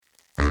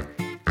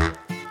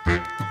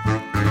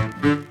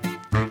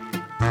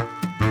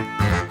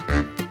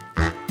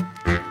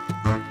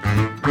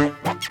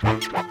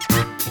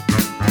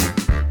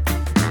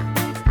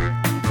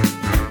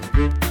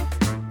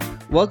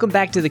Welcome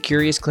back to The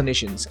Curious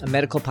Clinicians, a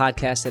medical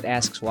podcast that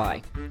asks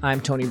why.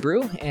 I'm Tony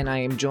Brew, and I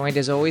am joined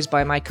as always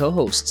by my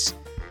co-hosts.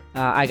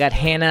 I got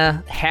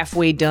Hannah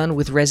halfway done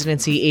with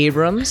residency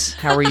Abrams.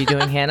 How are you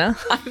doing, Hannah?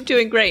 I'm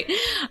doing great.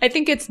 I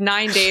think it's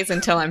 9 days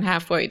until I'm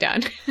halfway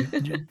done.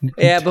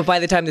 Yeah, but by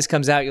the time this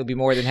comes out, you'll be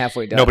more than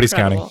halfway done. Nobody's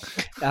counting.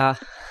 Yeah.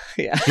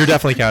 You're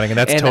definitely counting, and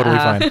that's totally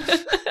fine.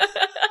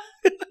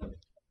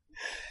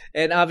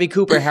 And Avi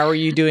Cooper, how are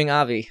you doing,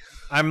 Avi?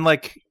 I'm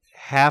like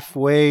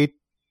halfway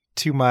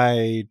to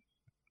my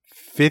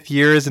 5th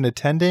year as an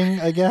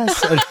attending, I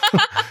guess.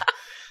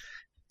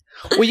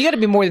 Well, you got to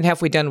be more than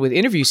halfway done with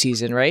interview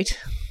season, right?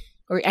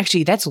 Or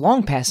actually, that's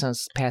long past gone.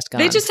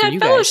 They just had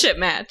fellowship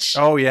match.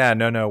 Oh yeah,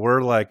 no,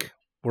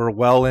 we're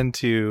well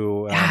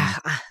into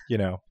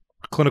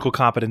clinical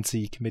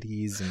competency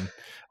committees and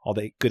all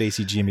the good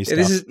ACGME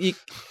stuff.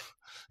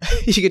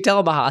 You could tell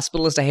I'm a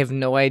hospitalist. I have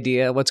no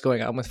idea what's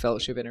going on with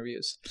fellowship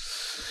interviews.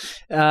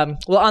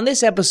 Well, on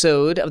this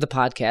episode of the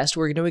podcast,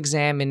 we're going to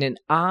examine an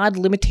odd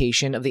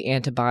limitation of the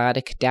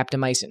antibiotic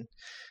daptomycin,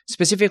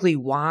 specifically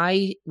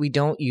why we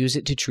don't use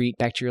it to treat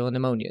bacterial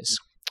pneumonias.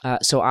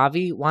 So,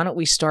 Avi, why don't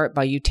we start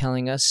by you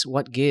telling us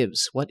what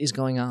gives? What is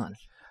going on?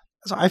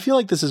 So I feel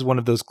like this is one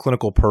of those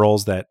clinical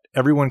pearls that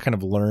everyone kind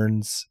of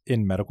learns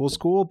in medical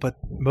school, but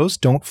most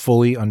don't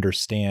fully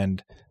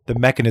understand the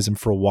mechanism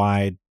for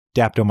why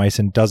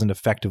daptomycin doesn't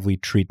effectively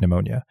treat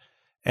pneumonia.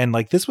 And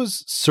this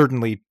was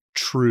certainly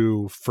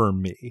true for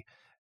me.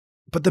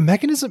 But the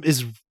mechanism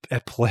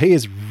at play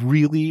is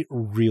really,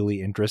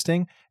 really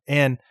interesting.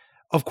 And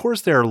of course,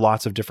 there are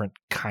lots of different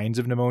kinds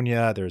of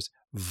pneumonia. There's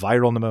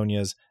viral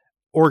pneumonias,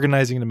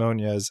 organizing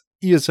pneumonias,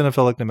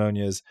 eosinophilic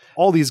pneumonias,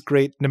 all these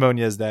great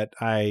pneumonias that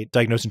I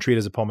diagnose and treat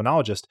as a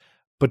pulmonologist.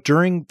 But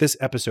during this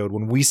episode,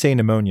 when we say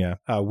pneumonia,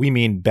 we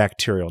mean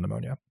bacterial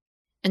pneumonia.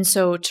 And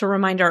so to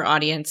remind our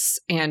audience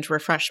and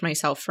refresh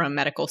myself from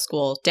medical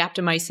school,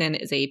 daptomycin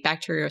is a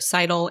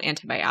bactericidal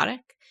antibiotic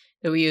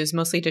that we use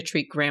mostly to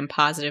treat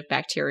gram-positive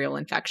bacterial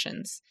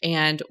infections.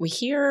 And we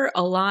hear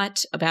a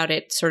lot about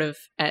it sort of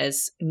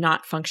as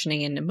not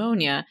functioning in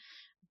pneumonia,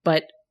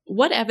 but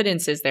what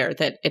evidence is there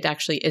that it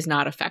actually is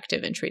not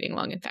effective in treating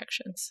lung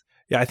infections?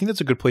 Yeah, I think that's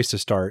a good place to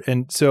start.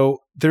 And so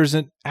there's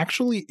an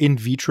actually in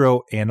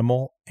vitro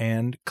animal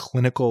and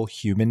clinical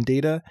human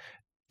data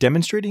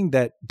demonstrating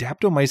that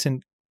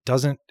daptomycin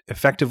doesn't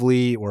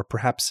effectively, or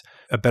perhaps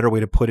a better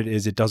way to put it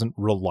is it doesn't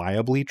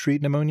reliably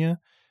treat pneumonia.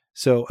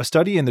 So a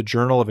study in the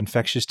Journal of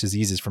Infectious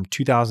Diseases from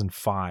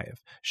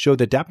 2005 showed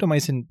that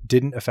daptomycin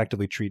didn't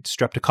effectively treat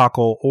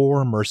streptococcal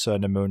or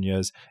MRSA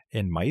pneumonias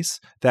in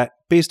mice, that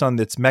based on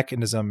its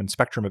mechanism and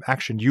spectrum of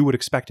action, you would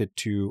expect it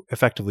to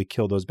effectively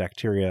kill those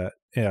bacteria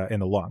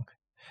in the lung.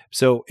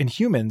 So in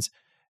humans,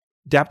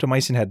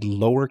 daptomycin had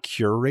lower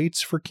cure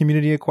rates for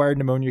community-acquired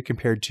pneumonia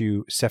compared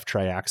to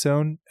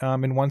ceftriaxone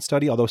in one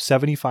study, although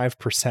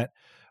 75%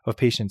 of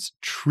patients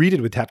treated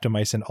with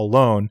daptomycin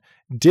alone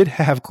did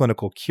have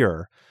clinical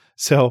cure.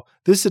 So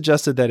this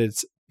suggested that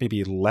it's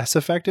maybe less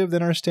effective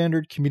than our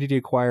standard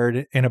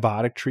community-acquired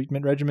antibiotic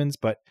treatment regimens,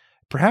 but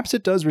perhaps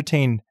it does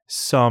retain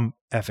some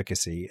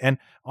efficacy. And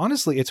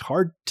honestly, it's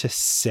hard to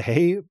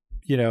say,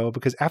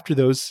 because after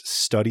those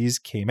studies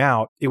came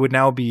out, it would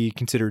now be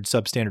considered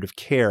substandard of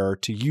care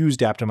to use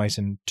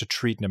daptomycin to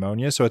treat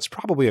pneumonia. So it's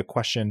probably a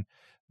question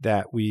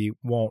that we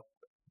won't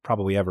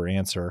probably ever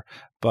answer,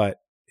 but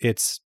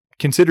it's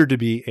considered to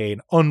be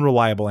an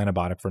unreliable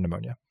antibiotic for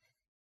pneumonia.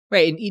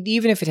 Right. And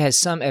even if it has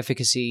some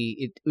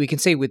efficacy, we can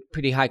say with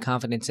pretty high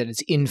confidence that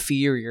it's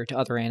inferior to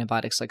other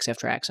antibiotics like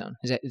ceftriaxone.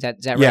 Is that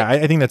right? Yeah,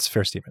 I think that's a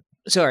fair statement.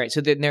 So, all right.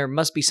 So then there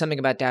must be something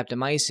about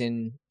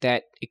daptomycin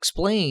that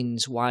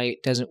explains why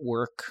it doesn't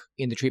work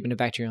in the treatment of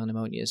bacterial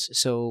pneumonias.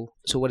 So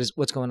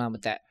what's going on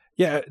with that?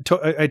 Yeah,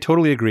 I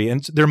totally agree.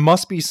 And there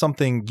must be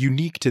something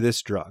unique to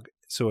this drug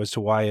so as to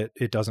why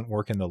it doesn't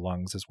work in the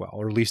lungs as well,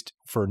 or at least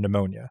for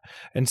pneumonia.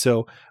 And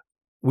so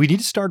we need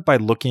to start by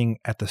looking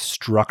at the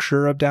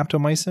structure of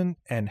daptomycin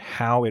and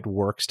how it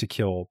works to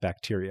kill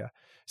bacteria.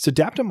 So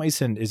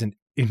daptomycin is an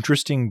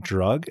interesting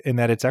drug in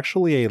that it's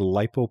actually a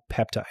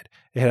lipopeptide.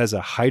 It has a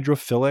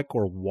hydrophilic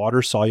or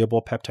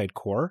water-soluble peptide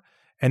core,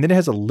 and then it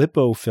has a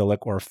lipophilic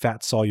or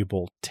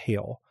fat-soluble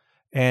tail.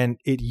 And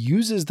it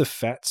uses the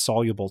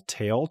fat-soluble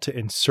tail to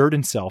insert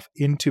itself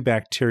into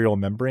bacterial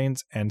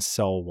membranes and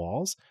cell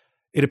walls.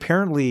 It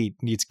apparently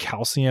needs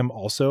calcium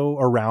also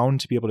around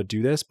to be able to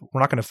do this, but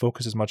we're not going to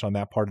focus as much on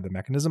that part of the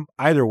mechanism.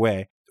 Either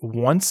way,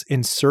 once it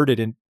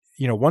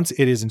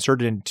is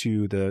inserted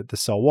into the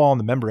cell wall and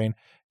the membrane,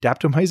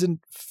 daptomycin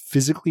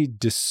physically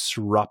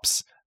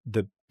disrupts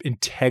the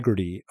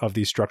integrity of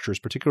these structures,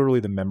 particularly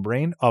the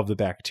membrane of the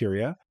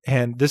bacteria.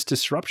 And this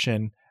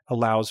disruption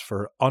allows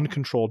for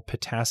uncontrolled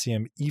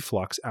potassium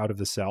efflux out of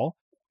the cell.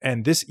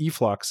 And this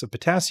efflux of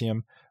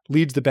potassium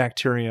leads the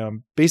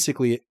bacterium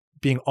basically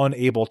being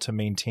unable to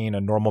maintain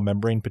a normal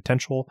membrane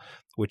potential,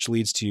 which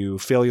leads to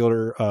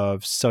failure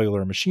of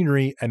cellular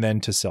machinery and then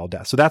to cell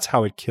death. So that's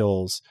how it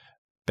kills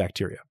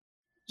bacteria.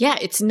 Yeah,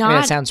 it's I mean, not.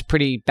 that sounds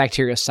pretty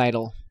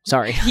bactericidal.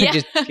 Sorry. Yeah.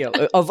 Just,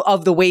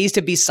 of the ways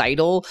to be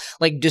cidal,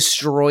 like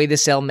destroy the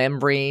cell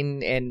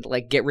membrane and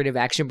like get rid of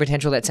action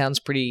potential, that sounds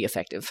pretty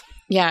effective.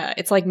 Yeah,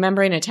 it's like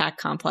membrane attack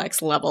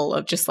complex level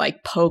of just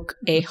like poke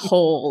a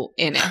hole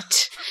in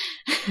it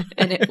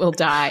and it will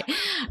die.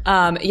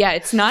 Yeah,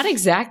 it's not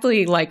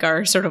exactly like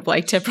our sort of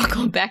like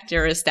typical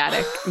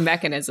bacteriostatic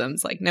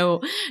mechanisms. Like no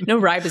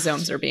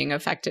ribosomes are being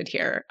affected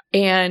here.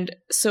 And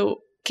so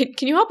can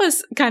you help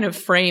us kind of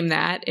frame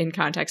that in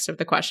context of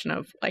the question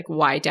of like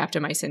why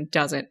daptomycin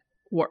doesn't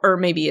or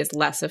maybe is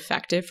less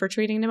effective for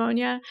treating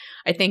pneumonia?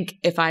 I think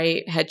if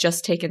I had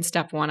just taken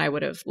step one, I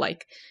would have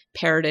like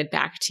parroted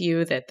back to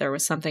you that there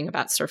was something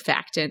about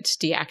surfactant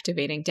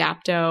deactivating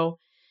dapto,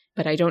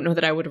 but I don't know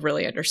that I would have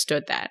really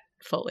understood that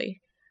fully.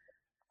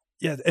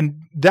 Yeah, and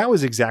that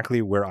was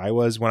exactly where I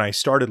was when I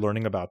started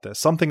learning about this,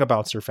 something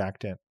about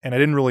surfactant, and I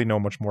didn't really know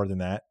much more than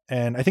that.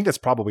 And I think that's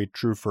probably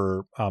true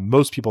for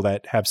most people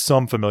that have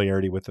some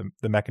familiarity with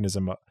the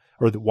mechanism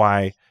or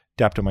why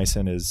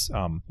daptomycin is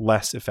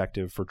less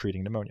effective for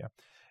treating pneumonia.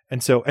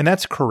 And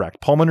that's correct.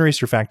 Pulmonary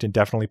surfactant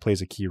definitely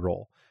plays a key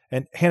role.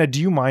 And Hannah,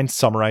 do you mind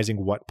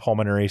summarizing what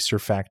pulmonary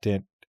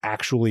surfactant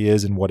actually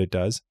is and what it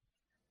does?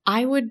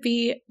 I would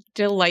be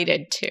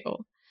delighted to.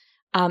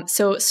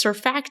 So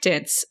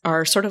surfactants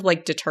are sort of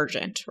like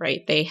detergent,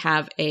 right? They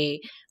have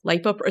a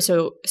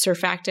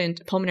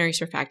surfactant, pulmonary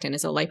surfactant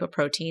is a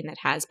lipoprotein that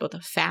has both a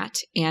fat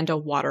and a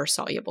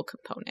water-soluble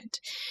component.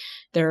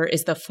 There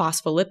is the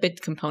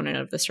phospholipid component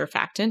of the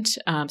surfactant,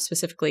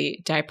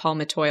 specifically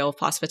dipalmitoyl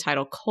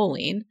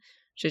phosphatidylcholine,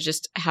 which I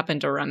just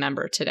happened to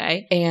remember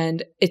today.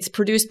 And it's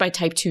produced by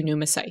type 2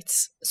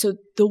 pneumocytes. So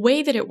the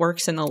way that it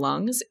works in the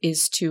lungs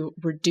is to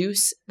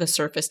reduce the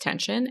surface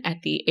tension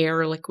at the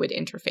air-liquid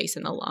interface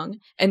in the lung.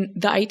 And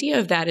the idea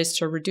of that is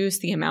to reduce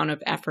the amount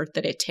of effort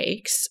that it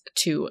takes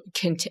to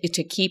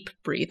keep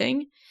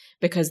breathing,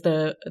 because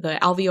the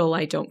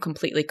alveoli don't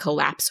completely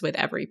collapse with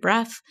every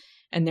breath,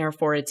 and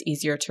therefore it's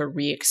easier to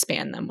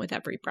re-expand them with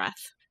every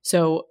breath.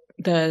 So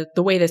the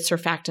way that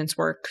surfactants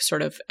work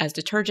sort of as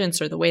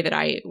detergents, or the way that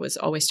I was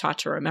always taught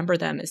to remember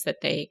them, is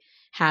that they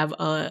have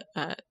a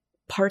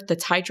part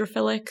that's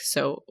hydrophilic,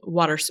 so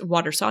water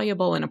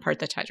soluble, and a part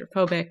that's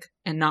hydrophobic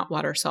and not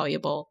water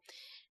soluble,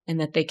 and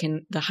that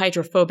the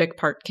hydrophobic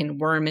part can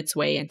worm its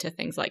way into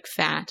things like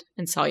fat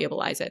and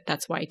solubilize it.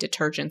 That's why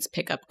detergents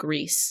pick up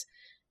grease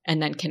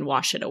and then can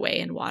wash it away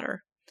in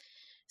water.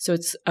 So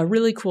it's a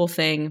really cool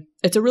thing.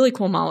 It's a really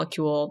cool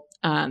molecule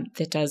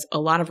that does a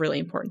lot of really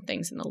important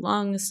things in the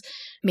lungs,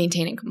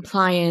 maintaining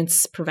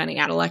compliance, preventing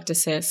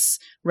atelectasis,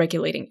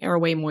 regulating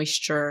airway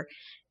moisture,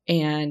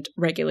 and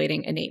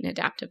regulating innate and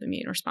adaptive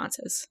immune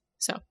responses.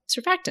 So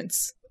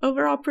surfactants,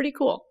 overall pretty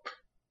cool.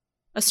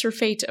 A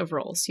surfate of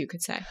roles, you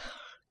could say.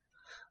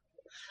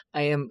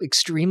 I am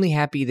extremely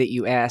happy that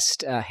you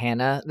asked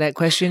Hannah that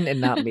question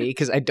and not me,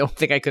 because I don't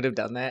think I could have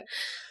done that.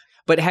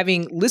 But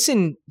having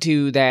listened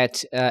to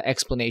that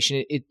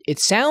explanation, it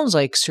sounds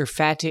like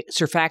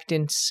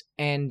surfactants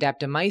and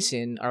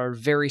daptomycin are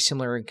very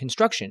similar in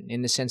construction,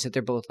 in the sense that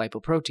they're both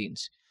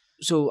lipoproteins.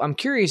 So I'm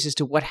curious as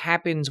to what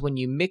happens when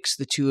you mix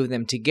the two of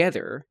them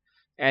together,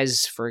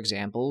 as, for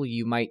example,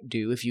 you might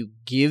do if you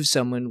give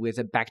someone with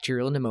a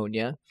bacterial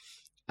pneumonia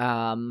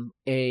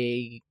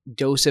a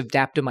dose of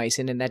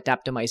daptomycin, and that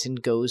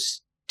daptomycin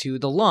goes to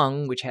the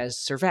lung, which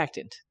has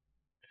surfactant.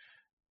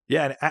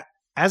 Yeah, and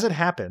as it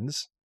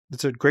happens,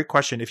 it's a great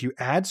question. If you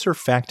add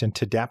surfactant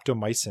to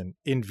daptomycin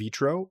in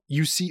vitro,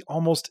 you see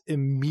almost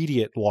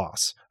immediate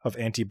loss of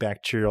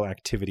antibacterial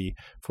activity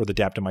for the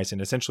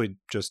daptomycin. Essentially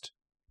just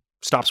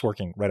stops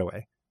working right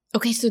away.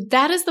 Okay, so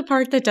that is the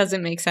part that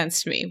doesn't make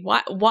sense to me.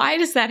 Why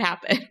does that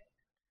happen?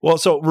 Well,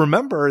 so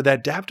remember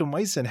that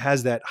daptomycin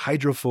has that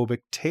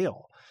hydrophobic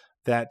tail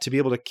that to be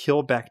able to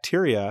kill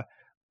bacteria,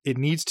 it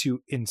needs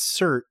to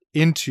insert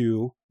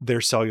into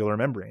their cellular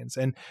membranes.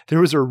 And there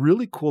was a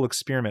really cool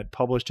experiment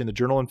published in the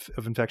Journal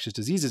of Infectious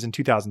Diseases in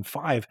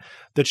 2005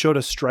 that showed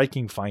a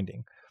striking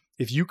finding.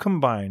 If you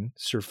combine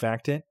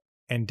surfactant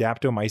and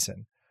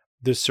daptomycin,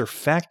 the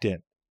surfactant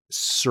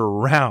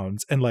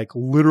surrounds and like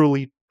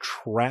literally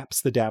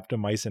traps the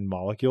daptomycin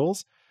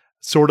molecules,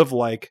 sort of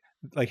like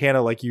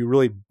Hannah, like you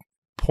really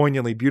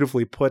poignantly,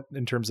 beautifully put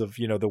in terms of,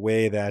 the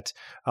way that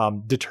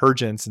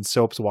detergents and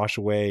soaps wash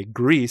away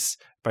grease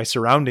by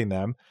surrounding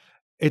them.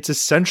 It's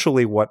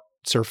essentially what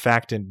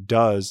surfactant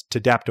does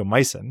to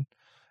daptomycin.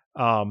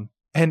 And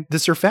the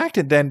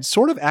surfactant then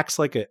sort of acts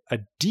like a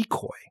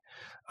decoy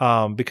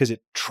because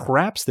it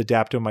traps the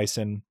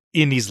daptomycin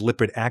in these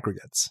lipid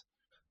aggregates.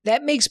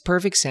 That makes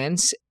perfect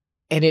sense.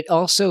 And it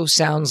also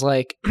sounds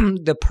like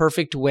the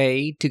perfect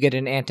way to get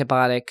an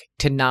antibiotic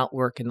to not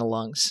work in the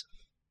lungs.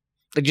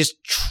 Like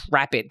just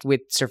trap it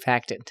with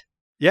surfactant.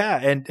 Yeah,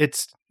 and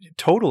it's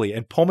totally.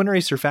 And pulmonary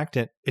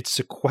surfactant, it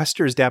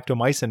sequesters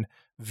daptomycin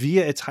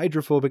via its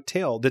hydrophobic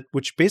tail,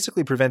 which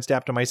basically prevents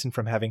daptomycin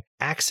from having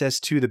access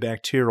to the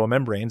bacterial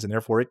membranes, and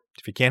therefore,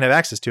 if it can't have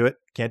access to it,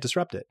 can't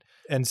disrupt it.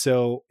 And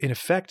so, in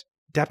effect,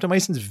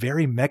 daptomycin's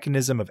very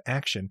mechanism of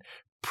action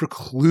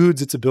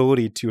precludes its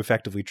ability to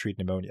effectively treat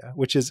pneumonia,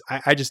 which is,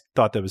 I just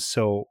thought that was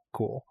so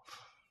cool.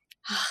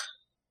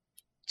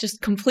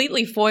 Just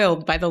completely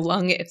foiled by the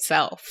lung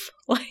itself.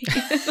 Like,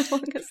 the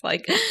lung is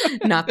like,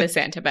 not this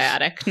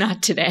antibiotic,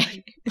 not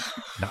today.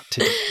 Not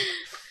today.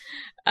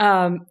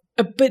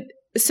 But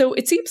so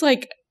it seems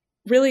like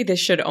really this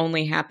should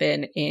only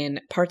happen in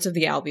parts of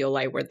the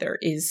alveoli where there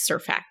is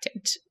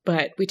surfactant.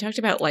 But we talked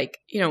about like,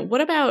 what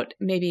about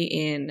maybe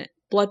in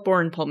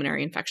bloodborne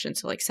pulmonary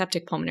infections, so like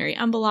septic pulmonary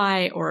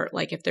emboli, or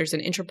like if there's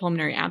an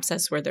intrapulmonary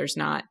abscess where there's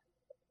not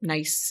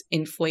nice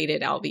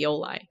inflated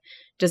alveoli.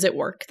 Does it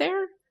work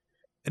there?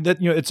 And that,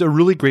 it's a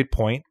really great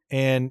point.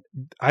 And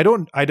I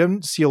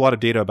don't see a lot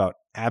of data about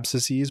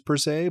abscesses per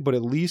se, but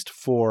at least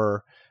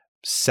for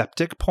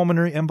septic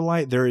pulmonary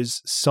emboli, there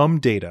is some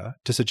data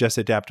to suggest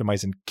that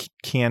daptomycin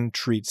can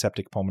treat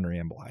septic pulmonary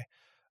emboli.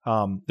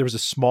 There was a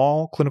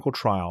small clinical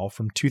trial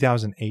from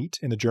 2008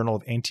 in the Journal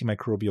of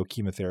Antimicrobial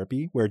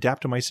Chemotherapy where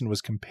daptomycin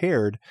was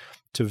compared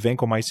to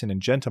vancomycin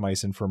and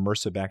gentamicin for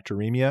MRSA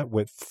bacteremia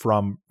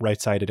from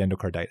right-sided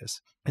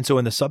endocarditis. And so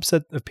in the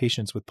subset of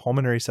patients with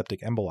pulmonary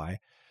septic emboli,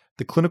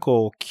 the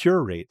clinical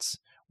cure rates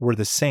were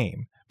the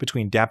same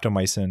between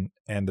daptomycin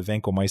and the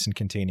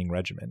vancomycin-containing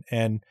regimen.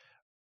 And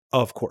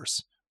of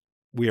course,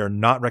 we are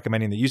not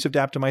recommending the use of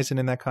daptomycin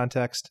in that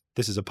context.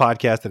 This is a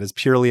podcast that is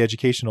purely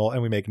educational,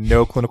 and we make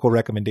no clinical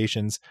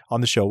recommendations on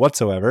the show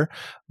whatsoever.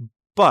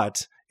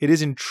 But it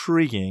is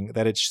intriguing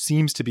that it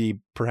seems to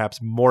be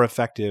perhaps more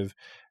effective,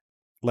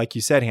 like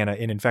you said, Hannah,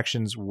 in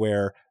infections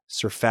where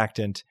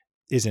surfactant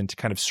isn't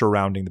kind of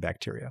surrounding the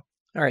bacteria.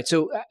 All right,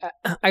 so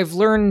I've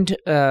learned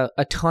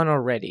a ton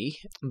already,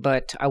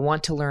 but I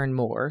want to learn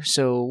more.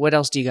 So what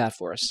else do you got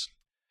for us?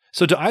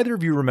 So do either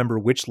of you remember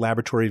which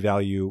laboratory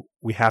value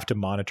we have to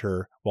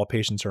monitor while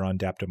patients are on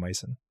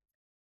daptomycin?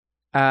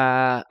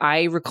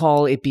 I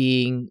recall it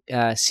being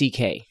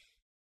CK.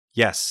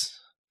 Yes,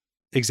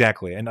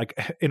 exactly. And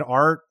like in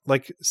our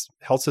like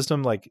health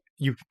system, like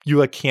you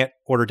like can't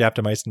order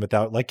daptomycin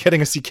without like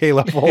getting a CK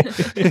level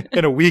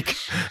in a week.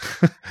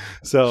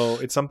 So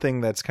it's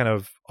something that's kind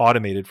of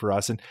automated for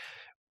us. And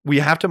we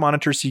have to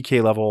monitor CK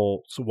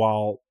levels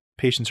while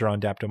patients are on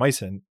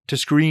daptomycin to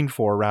screen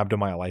for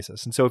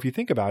rhabdomyolysis. And so if you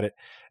think about it,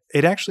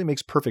 it actually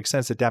makes perfect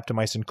sense that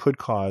daptomycin could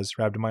cause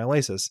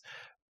rhabdomyolysis.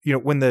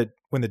 When the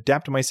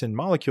daptomycin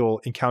molecule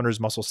encounters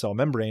muscle cell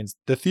membranes,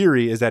 the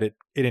theory is that it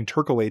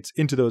intercalates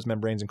into those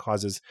membranes and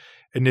causes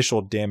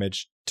initial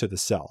damage to the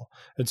cell.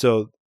 And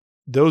so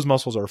those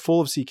muscles are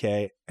full of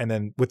CK, and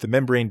then with the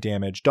membrane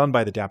damage done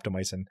by the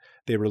daptomycin,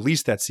 they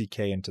release that CK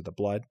into the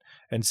blood.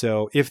 And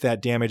so if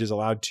that damage is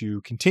allowed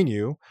to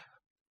continue,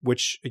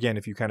 which again,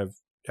 if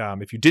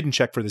you didn't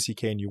check for the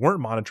CK and you weren't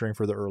monitoring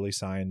for the early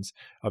signs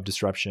of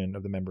disruption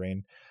of the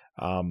membrane,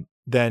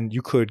 then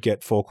you could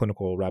get full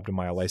clinical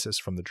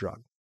rhabdomyolysis from the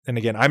drug. And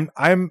again, I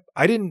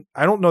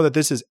don't know that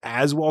this is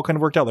as well kind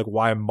of worked out, like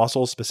why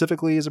muscle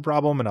specifically is a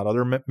problem and not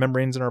other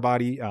membranes in our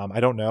body. I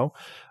don't know.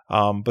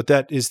 But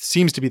that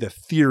seems to be the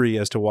theory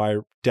as to why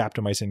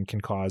daptomycin can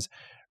cause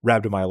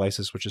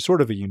rhabdomyolysis, which is sort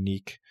of a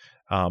unique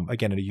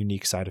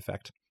side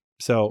effect.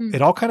 So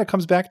it all kind of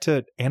comes back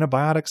to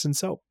antibiotics and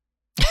soap.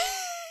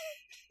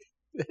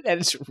 That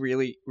is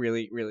really,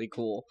 really, really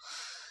cool.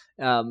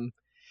 And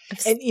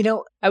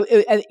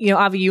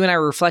Avi, you and I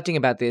were reflecting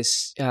about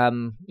this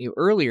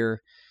earlier,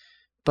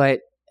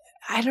 but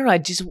I don't know.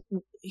 Just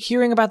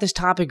hearing about this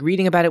topic,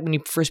 reading about it when you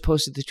first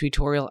posted the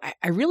tutorial,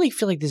 I really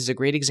feel like this is a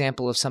great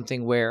example of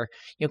something where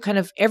kind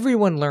of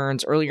everyone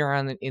learns earlier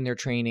on in their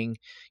training.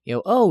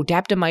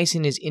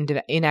 Daptomycin is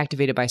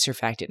inactivated by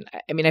surfactant.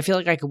 I mean, I feel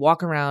like I could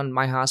walk around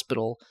my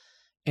hospital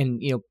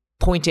and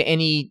point to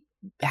any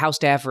house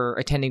staff or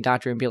attending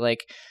doctor and be like,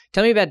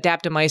 tell me about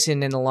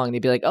daptomycin in the lung.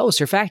 They'd be like, oh,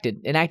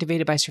 surfactant,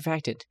 inactivated by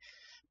surfactant.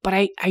 But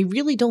I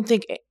really don't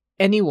think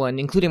anyone,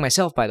 including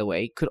myself, by the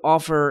way, could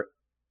offer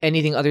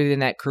anything other than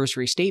that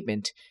cursory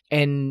statement.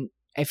 And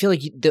I feel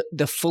like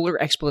the fuller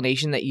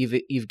explanation that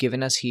you've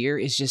given us here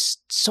is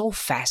just so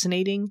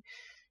fascinating.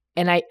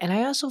 And I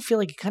also feel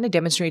like it kind of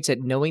demonstrates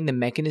that knowing the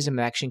mechanism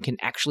of action can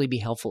actually be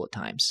helpful at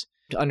times.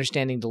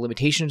 Understanding the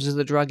limitations of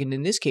the drug, and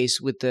in this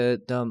case with the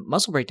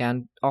muscle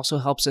breakdown, also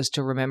helps us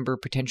to remember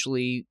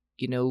potentially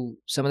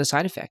some of the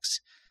side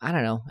effects. I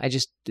don't know.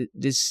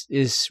 This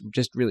is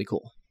just really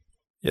cool.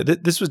 Yeah,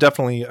 this was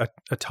definitely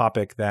a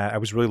topic that I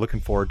was really looking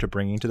forward to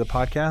bringing to the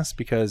podcast,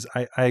 because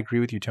I agree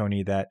with you,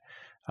 Tony, that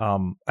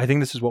I think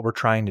this is what we're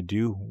trying to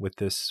do with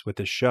this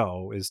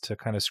show, is to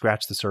kind of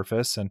scratch the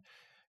surface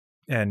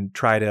and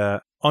try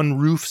to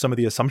unroof some of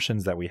the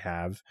assumptions that we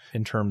have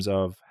in terms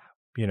of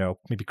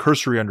maybe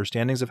cursory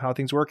understandings of how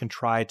things work, and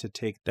try to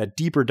take that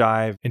deeper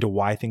dive into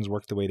why things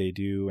work the way they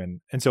do.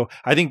 And so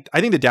I think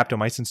the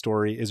daptomycin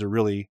story is a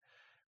really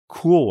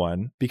cool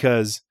one,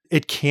 because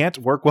it can't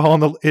work well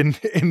in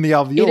the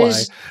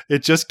alveoli.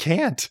 It just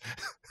can't.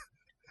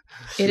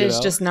 It is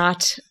just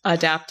not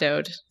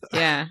adaptoed.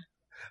 Yeah.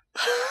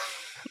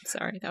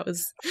 Sorry, that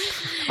was.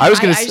 I was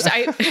going to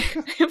say. I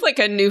have like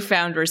a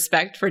newfound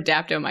respect for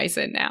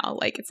daptomycin now.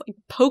 Like it's like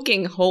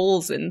poking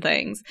holes in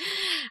things.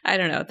 I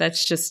don't know.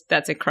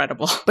 That's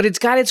incredible. But it's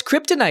got its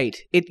kryptonite.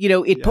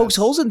 It pokes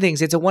holes in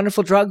things. It's a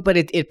wonderful drug, but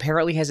it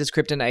apparently has its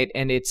kryptonite,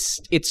 and it's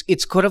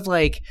kind of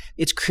like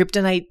its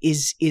kryptonite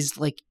is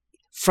like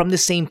from the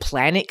same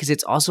planet because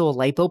it's also a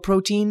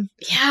lipoprotein.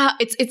 Yeah,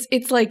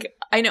 it's like,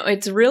 I know,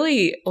 it's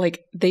really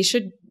like they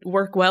should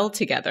work well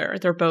together.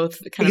 They're both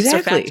kind of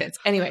surfactants.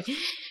 Anyway,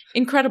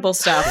 incredible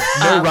stuff.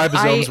 No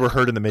ribosomes were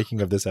heard in the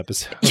making of this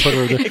episode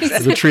or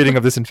the treating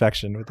of this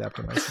infection with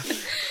daptomycin.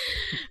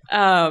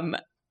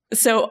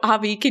 So,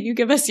 Avi, can you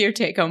give us your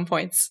take-home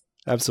points?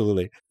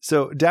 Absolutely.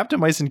 So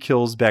daptomycin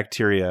kills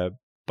bacteria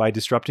by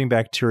disrupting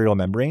bacterial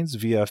membranes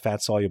via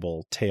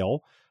fat-soluble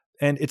tail.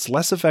 And it's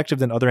less effective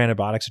than other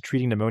antibiotics at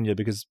treating pneumonia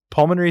because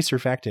pulmonary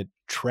surfactant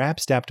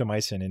traps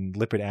daptomycin in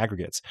lipid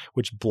aggregates,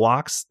 which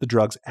blocks the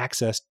drug's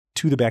access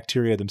to the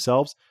bacteria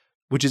themselves,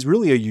 which is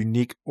really a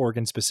unique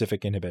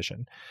organ-specific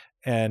inhibition.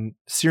 And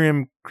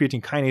serum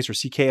creatine kinase or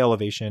CK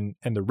elevation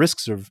and the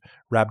risks of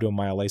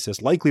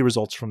rhabdomyolysis likely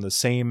results from the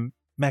same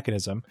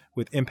mechanism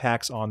with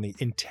impacts on the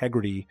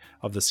integrity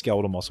of the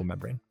skeletal muscle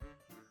membrane.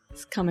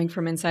 It's coming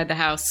from inside the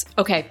house.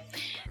 Okay,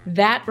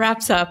 that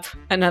wraps up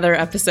another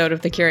episode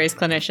of The Curious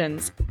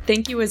Clinicians.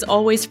 Thank you as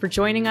always for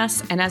joining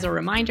us. And as a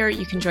reminder,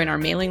 you can join our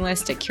mailing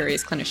list at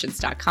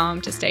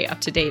curiousclinicians.com to stay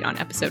up to date on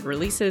episode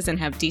releases and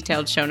have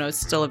detailed show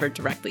notes delivered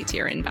directly to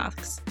your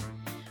inbox.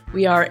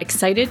 We are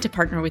excited to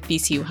partner with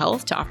VCU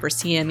Health to offer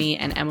CME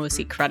and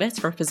MOC credits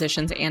for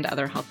physicians and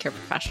other healthcare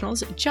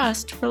professionals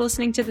just for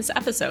listening to this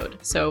episode.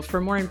 So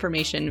for more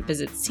information,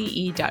 visit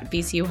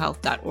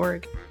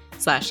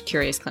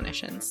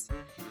ce.vcuhealth.org/curiousclinicians.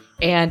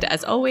 And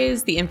as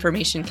always, the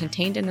information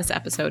contained in this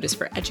episode is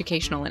for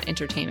educational and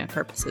entertainment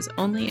purposes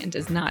only and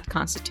does not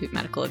constitute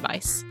medical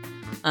advice.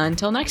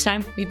 Until next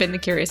time, we've been the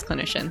Curious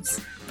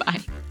Clinicians.